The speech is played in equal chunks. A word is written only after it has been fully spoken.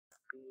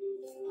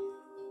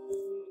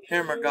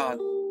Hammer God.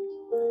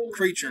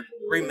 Creature.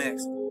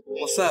 Remix.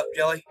 What's up,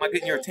 Jelly? Am I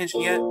getting your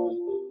attention yet?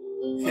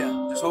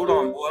 Yeah, just hold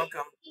on, boy. I'm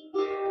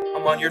coming.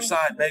 I'm on your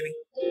side, baby.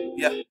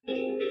 Yeah.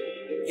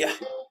 Yeah.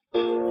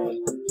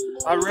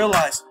 I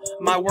realize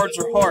my words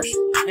are harsh,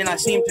 and I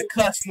seem to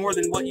cuss more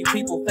than what you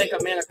people think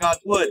a man of God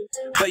would.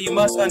 But you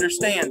must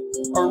understand,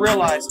 or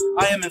realize,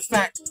 I am in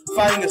fact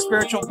fighting a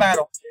spiritual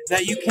battle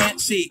that you can't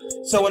see.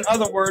 So in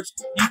other words,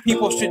 you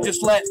people should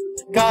just let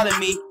God and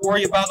me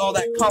worry about all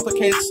that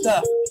complicated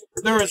stuff.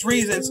 There is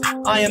reasons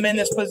I am in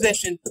this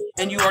position,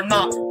 and you are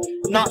not.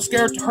 Not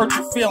scared to hurt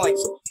your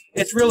feelings.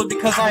 It's really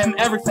because I am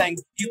everything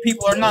you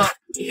people are not.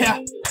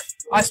 Yeah.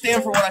 I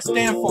stand for what I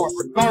stand for,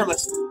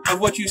 regardless of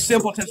what you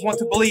simpletons want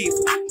to believe.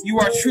 You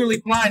are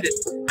truly blinded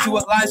to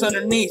what lies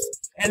underneath,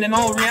 and in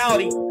all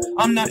reality,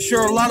 I'm not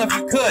sure a lot of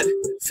you could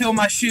fill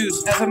my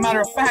shoes. As a matter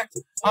of fact,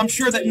 I'm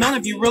sure that none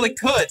of you really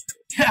could.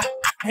 Yeah,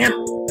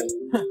 Hammer.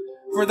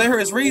 For there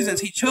is reasons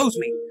he chose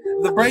me.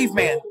 The brave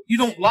man. You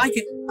don't like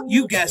it.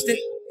 You guessed it.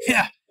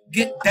 Yeah,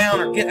 get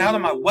down or get out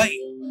of my way.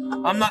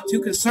 I'm not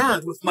too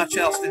concerned with much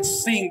else than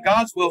seeing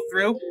God's will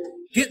through.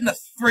 Getting the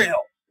thrill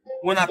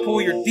when I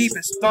pull your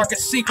deepest,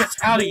 darkest secrets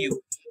out of you,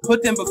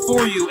 put them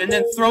before you, and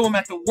then throw them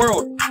at the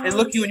world, and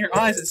look you in your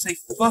eyes and say,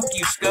 fuck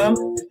you, scum.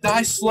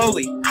 Die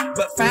slowly,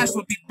 but fast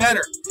would be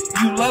better.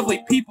 You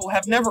lovely people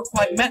have never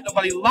quite met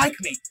nobody like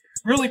me,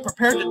 really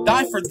prepared to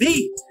die for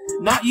thee.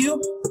 Not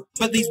you,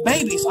 but these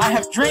babies. I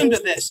have dreamed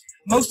of this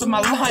most of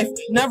my life,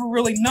 never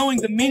really knowing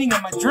the meaning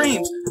of my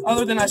dreams,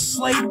 other than I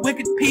slayed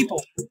wicked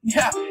people.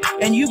 Yeah,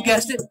 and you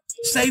guessed it,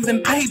 save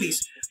them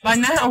babies. By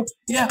now,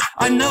 yeah,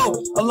 I know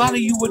a lot of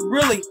you would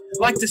really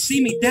like to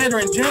see me dead or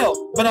in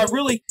jail, but I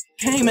really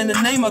came in the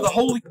name of the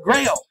Holy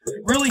Grail.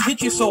 Really hit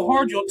you so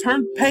hard you'll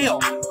turn pale.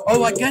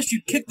 Oh, I guess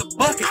you kicked the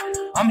bucket.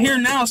 I'm here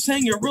now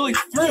saying you're really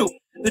through.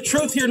 The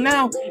truth here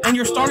now, and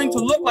you're starting to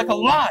look like a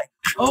lie.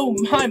 Oh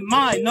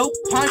my, no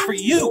pie for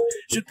you.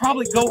 Should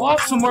probably go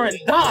off somewhere and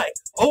die.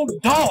 Oh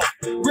dog,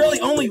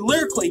 really only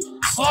lyrically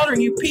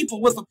slaughtering you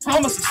people with the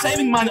promise of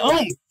saving mine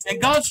own,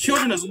 and God's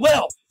children as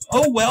well.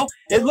 Oh well,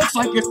 it looks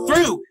like you're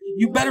through.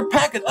 You better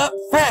pack it up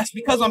fast,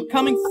 because I'm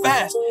coming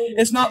fast.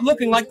 It's not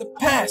looking like the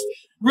past.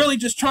 Really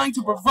just trying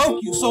to provoke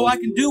you so I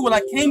can do what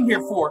I came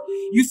here for.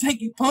 You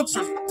think you punks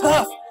are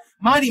tough.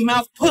 Mighty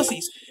mouth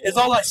pussies is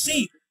all I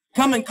see.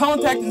 Come in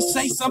contact and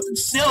say something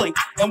silly,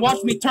 and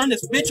watch me turn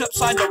this bitch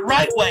upside the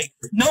right way.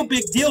 No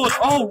big deal at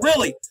all,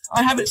 really.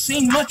 I haven't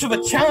seen much of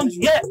a challenge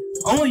yet.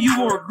 Only you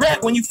will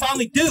regret when you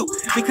finally do,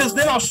 because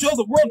then I'll show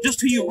the world just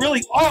who you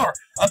really are.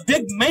 A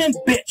big man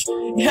bitch.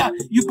 Yeah,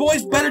 you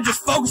boys better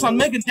just focus on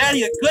making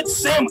daddy a good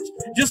sandwich,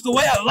 just the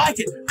way I like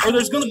it, or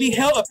there's gonna be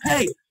hell to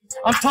pay.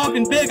 I'm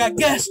talking big, I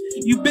guess.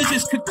 You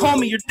bitches could call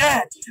me your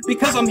dad,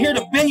 because I'm here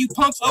to bend you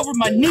punks over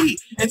my knee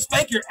and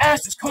spank your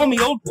asses. Call me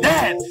old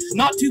dad.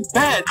 Not too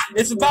bad.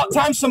 It's about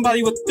time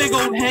somebody with big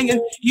old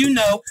hanging, you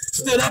know,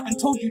 stood up and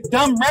told you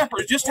dumb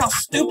rappers just how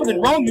stupid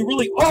and wrong you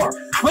really are.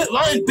 Quit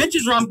lying,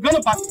 bitches, or I'm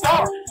gonna by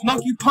far knock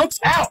you punks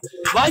out.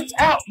 Lights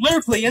out,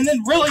 lyrically, and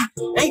then really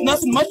ain't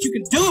nothing much you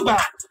can do about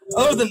it,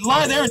 other than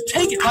lie there and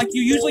take it like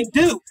you usually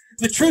do.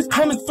 The truth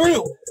coming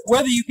through,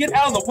 whether you get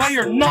out of the way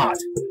or not.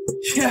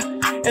 Yeah,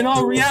 in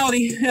all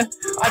reality,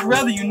 I'd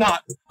rather you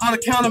not, on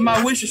account of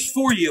my wishes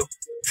for you.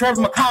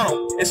 Trevor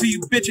McConnell is who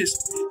you bitches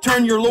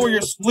turn your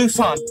lawyers loose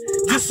on,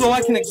 just so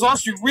I can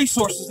exhaust your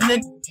resources and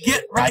then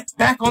get right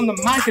back on the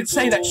mic and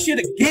say that shit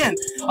again.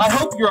 I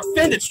hope you're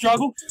offended,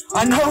 Struggle.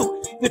 I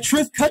know the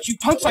truth cuts you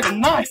punks like a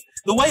knife.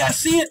 The way I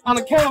see it, on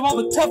account of all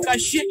the tough guy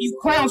shit you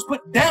clowns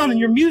put down in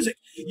your music,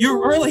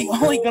 you're really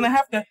only gonna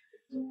have to,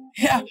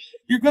 yeah,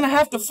 you're gonna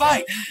have to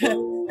fight,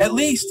 at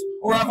least,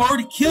 or I've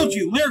already killed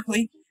you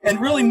lyrically, and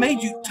really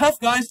made you tough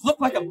guys look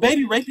like a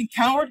baby-raping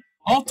coward,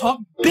 all-talk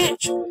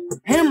bitch.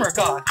 Hammer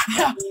God,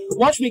 yeah,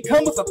 watch me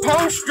come with a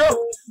power stroke,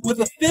 with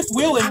a fifth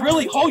wheel, and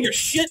really haul your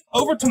shit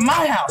over to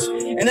my house.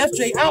 And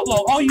FJ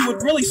Outlaw, all you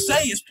would really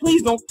say is,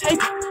 please don't take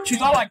it,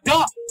 she's all I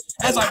got,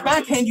 as I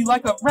backhand you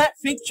like a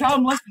rat-fink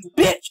child-molesting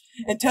bitch,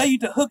 and tell you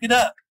to hook it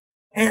up.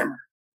 Hammer.